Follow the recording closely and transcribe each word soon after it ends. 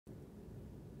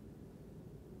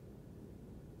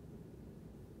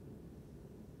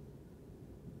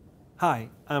Hi,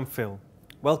 I'm Phil.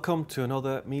 Welcome to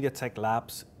another MediaTek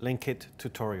Labs LinkIt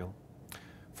tutorial.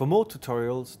 For more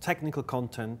tutorials, technical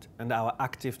content and our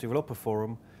active developer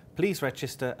forum, please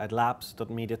register at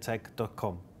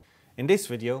labs.mediatek.com. In this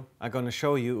video, I'm going to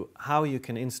show you how you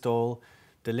can install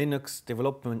the Linux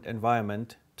development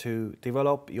environment to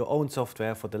develop your own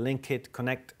software for the LinkIt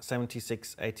Connect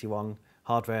 7681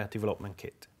 hardware development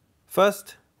kit.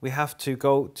 First, we have to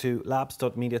go to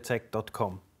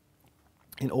labs.mediatek.com.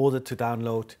 in order to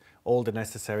download all the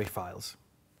necessary files.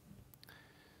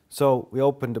 So we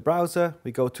open the browser,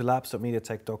 we go to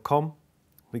labs.mediatek.com,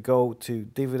 we go to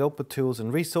Developer Tools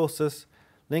and Resources,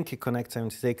 LinkIt Connect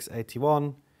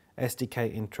 7681,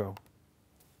 SDK Intro.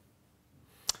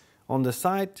 On the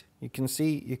site, you can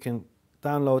see you can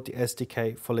download the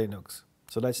SDK for Linux.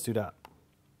 So let's do that.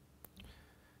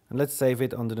 And let's save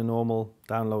it under the normal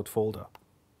download folder.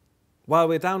 While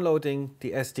we're downloading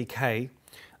the SDK,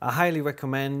 I highly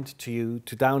recommend to you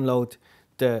to download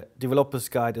the Developer's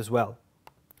Guide as well.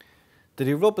 The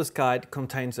Developer's Guide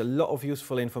contains a lot of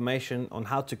useful information on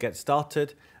how to get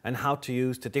started and how to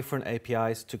use the different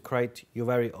APIs to create your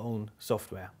very own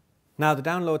software. Now the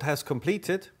download has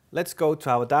completed, let's go to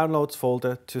our Downloads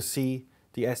folder to see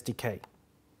the SDK.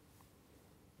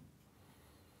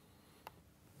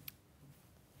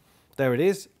 There it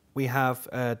is, we have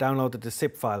downloaded the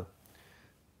zip file.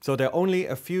 So there are only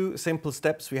a few simple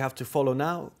steps we have to follow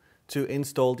now to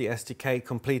install the SDK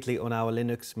completely on our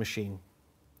Linux machine.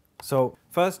 So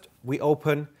first we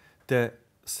open the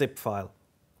zip file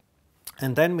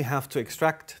and then we have to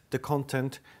extract the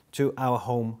content to our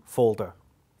home folder.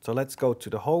 So let's go to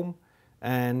the home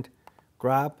and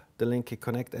grab the LinkIt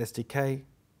Connect SDK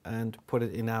and put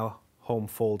it in our home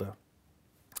folder.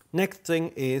 Next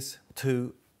thing is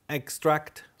to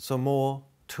extract some more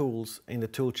tools in the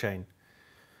toolchain.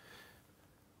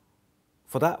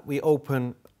 For that, we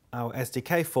open our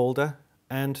SDK folder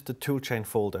and the toolchain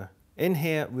folder. In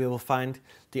here, we will find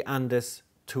the Andes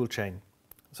toolchain.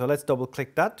 So let's double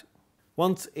click that.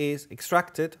 Once it is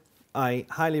extracted, I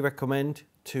highly recommend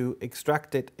to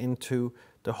extract it into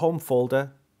the home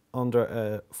folder under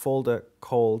a folder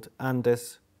called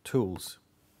Andes Tools.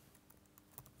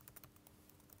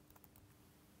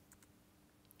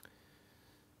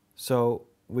 So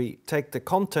we take the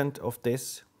content of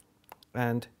this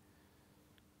and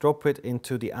drop it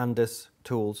into the Andes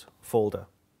Tools folder.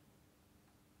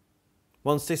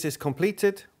 Once this is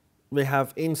completed, we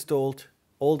have installed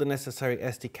all the necessary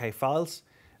SDK files,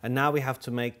 and now we have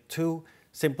to make two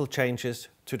simple changes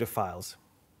to the files.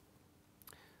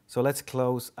 So let's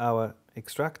close our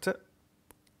extractor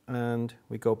and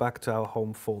we go back to our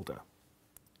home folder.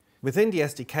 Within the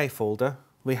SDK folder,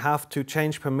 we have to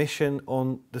change permission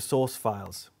on the source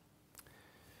files.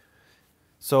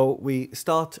 So we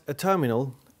start a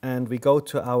terminal and we go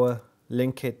to our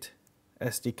LinkIt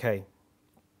SDK.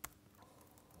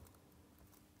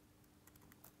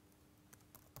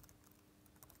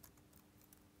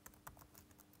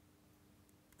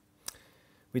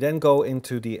 We then go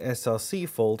into the SRC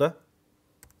folder,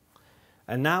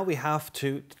 and now we have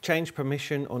to change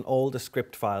permission on all the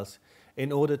script files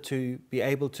in order to be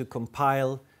able to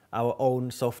compile our own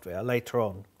software later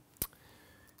on.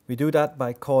 We do that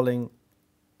by calling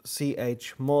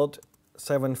chmod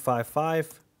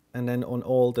 755 and then on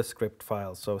all the script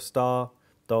files, so star.sh.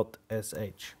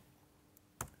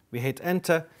 We hit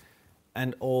enter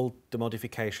and all the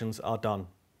modifications are done.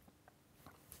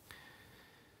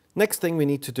 Next thing we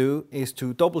need to do is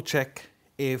to double check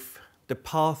if the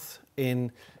path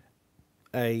in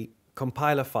a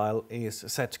compiler file is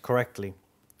set correctly.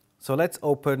 So let's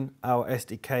open our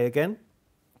SDK again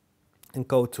and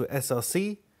go to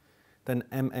SRC, then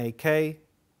MAK,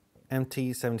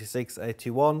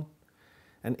 MT7681,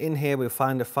 and in here we'll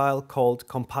find a file called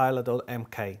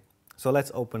compiler.mk. So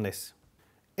let's open this.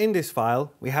 In this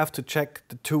file we have to check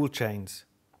the tool chains.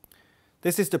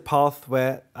 This is the path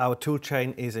where our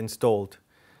toolchain is installed.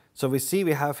 So we see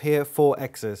we have here 4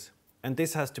 X's, and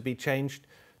this has to be changed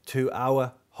to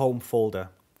our home folder.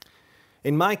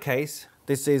 In my case,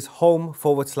 this is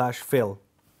home/Phil,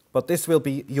 but this will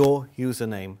be your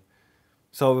username.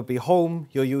 So it will be home,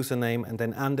 your username, and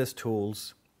then Andes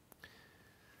Tools.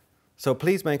 So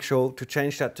please make sure to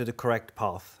change that to the correct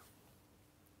path.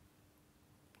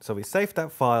 So we save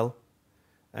that file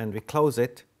and we close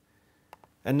it.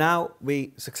 And now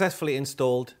we successfully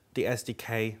installed the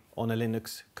SDK on a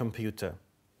Linux computer.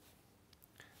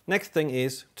 Next thing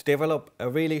is to develop a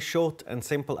really short and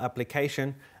simple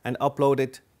application and upload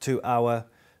it to our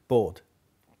board.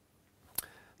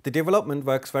 The development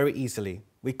works very easily.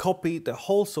 We copy the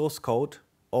whole source code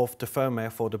of the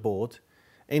firmware for the board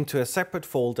into a separate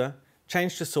folder,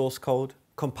 change the source code,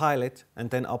 compile it, and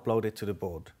then upload it to the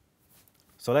board.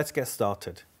 So let's get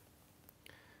started.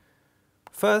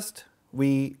 First,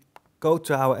 we go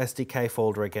to our SDK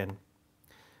folder again,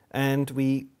 and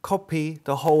we copy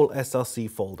the whole SRC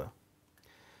folder.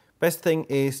 Best thing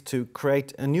is to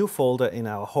create a new folder in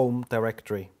our home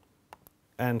directory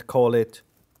and call it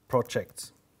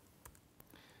projects.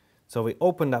 So we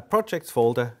open that projects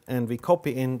folder and we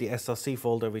copy in the SRC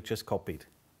folder we just copied.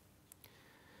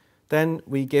 Then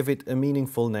we give it a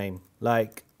meaningful name,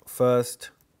 like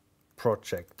first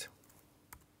project.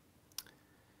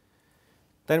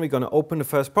 Then we're going to open the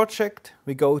first project.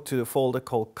 We go to the folder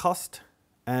called cust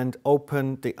and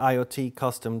open the IoT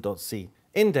custom.c.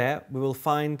 In there, we will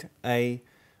find a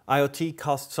IoT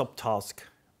cust subtask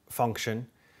function,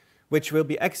 which will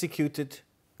be executed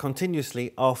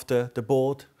continuously after the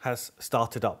board has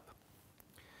started up.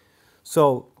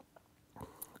 So,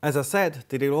 as I said,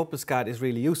 the developer's guide is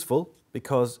really useful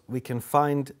because we can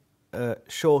find a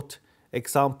short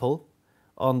example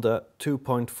under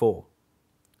 2.4.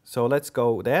 So let's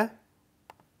go there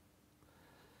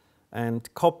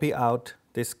and copy out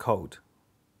this code.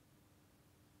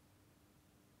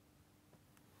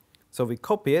 So we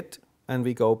copy it and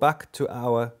we go back to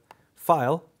our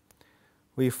file.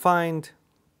 We find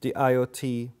the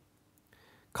IoT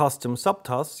custom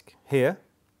subtask here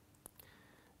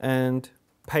and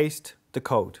paste the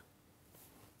code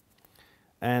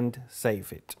and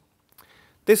save it.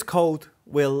 This code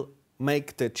will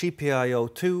make the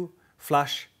GPIO2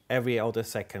 flash every other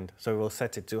second. So we'll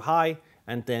set it to high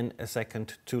and then a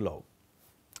second to low.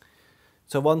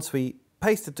 So once we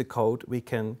pasted the code, we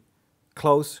can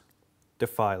close the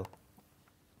file.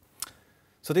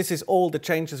 So this is all the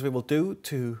changes we will do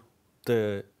to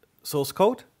the source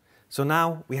code. So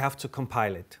now we have to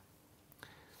compile it.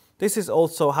 This is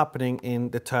also happening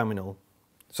in the terminal.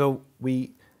 So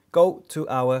we go to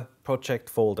our project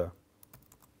folder.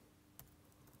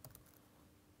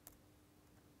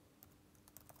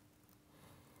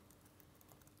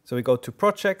 So we go to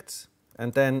projects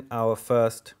and then our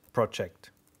first project.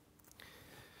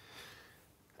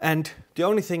 And the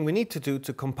only thing we need to do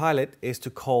to compile it is to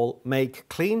call make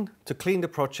clean to clean the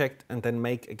project and then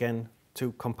make again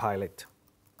to compile it.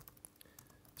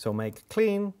 So make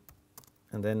clean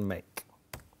and then make.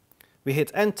 We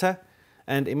hit enter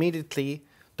and immediately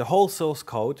the whole source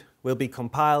code will be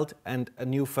compiled and a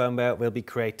new firmware will be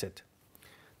created.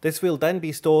 This will then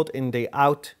be stored in the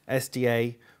out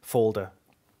SDA folder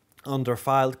under a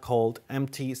file called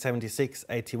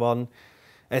mt7681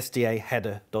 sda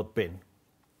header.bin.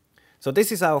 So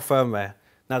this is our firmware.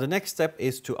 Now the next step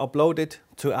is to upload it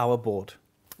to our board.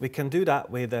 We can do that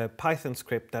with a Python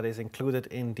script that is included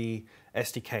in the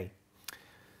SDK.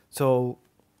 So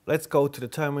let's go to the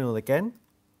terminal again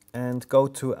and go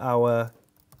to our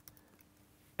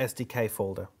SDK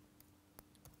folder.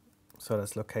 So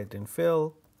that's located in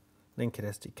Phil, LinkIt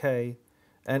SDK,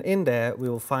 and in there we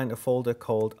will find a folder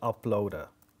called Uploader.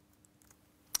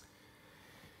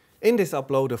 In this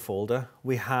Uploader folder,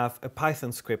 we have a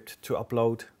Python script to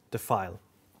upload the file.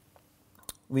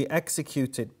 We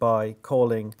execute it by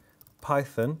calling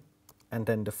Python and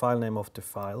then the file name of the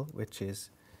file, which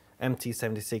is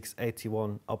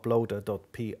mt7681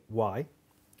 uploader.py.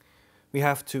 We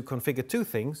have to configure two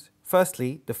things.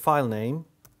 Firstly, the file name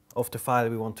of the file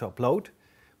we want to upload.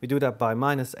 We do that by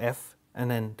 -f and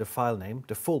then the file name,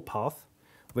 the full path,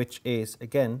 which is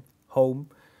again home,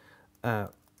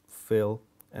 Phil,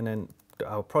 and then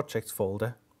our projects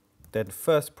folder, then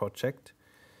first project,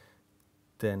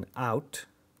 then out,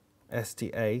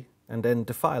 SDA, and then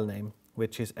the file name,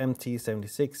 which is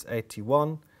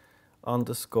mt7681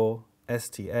 underscore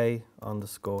SDA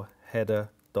underscore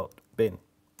header.bin.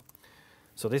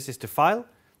 So this is the file.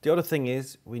 The other thing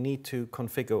is we need to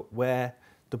configure where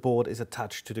the board is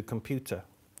attached to the computer.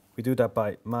 We do that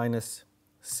by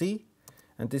 -c,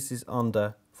 and this is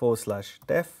under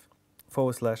 /def/tty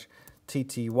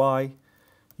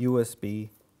USB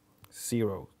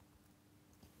 0.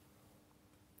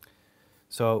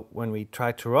 So when we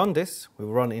try to run this, we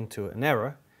will run into an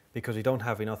error because we don't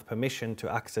have enough permission to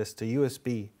access the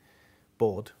USB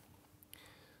board.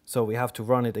 So we have to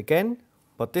run it again,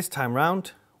 but this time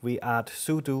round we add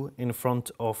sudo in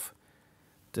front of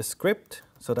the script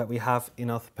so that we have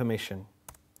enough permission.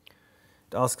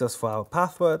 It asks us for our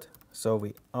password, so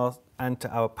we enter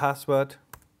our password.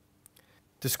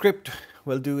 The script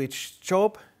will do its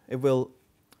job. It will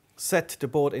set the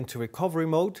board into recovery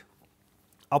mode,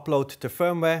 upload the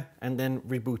firmware, and then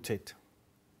reboot it.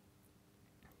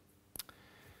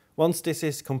 Once this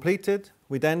is completed,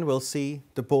 we then will see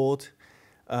the board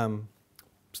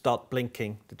start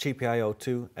blinking, the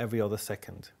GPIO2, every other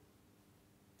second.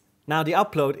 Now the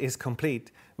upload is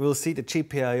complete. We will see the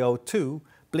GPIO 2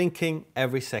 blinking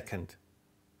every second.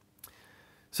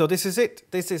 So this is it.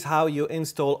 This is how you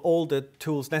install all the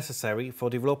tools necessary for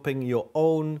developing your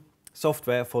own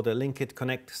software for the LinkIt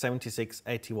Connect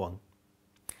 7681.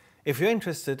 If you're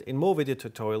interested in more video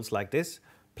tutorials like this,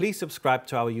 please subscribe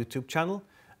to our YouTube channel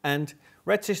and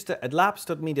register at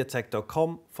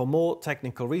labs.mediatek.com for more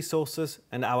technical resources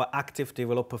and our active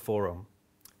developer forum.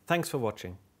 Thanks for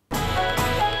watching.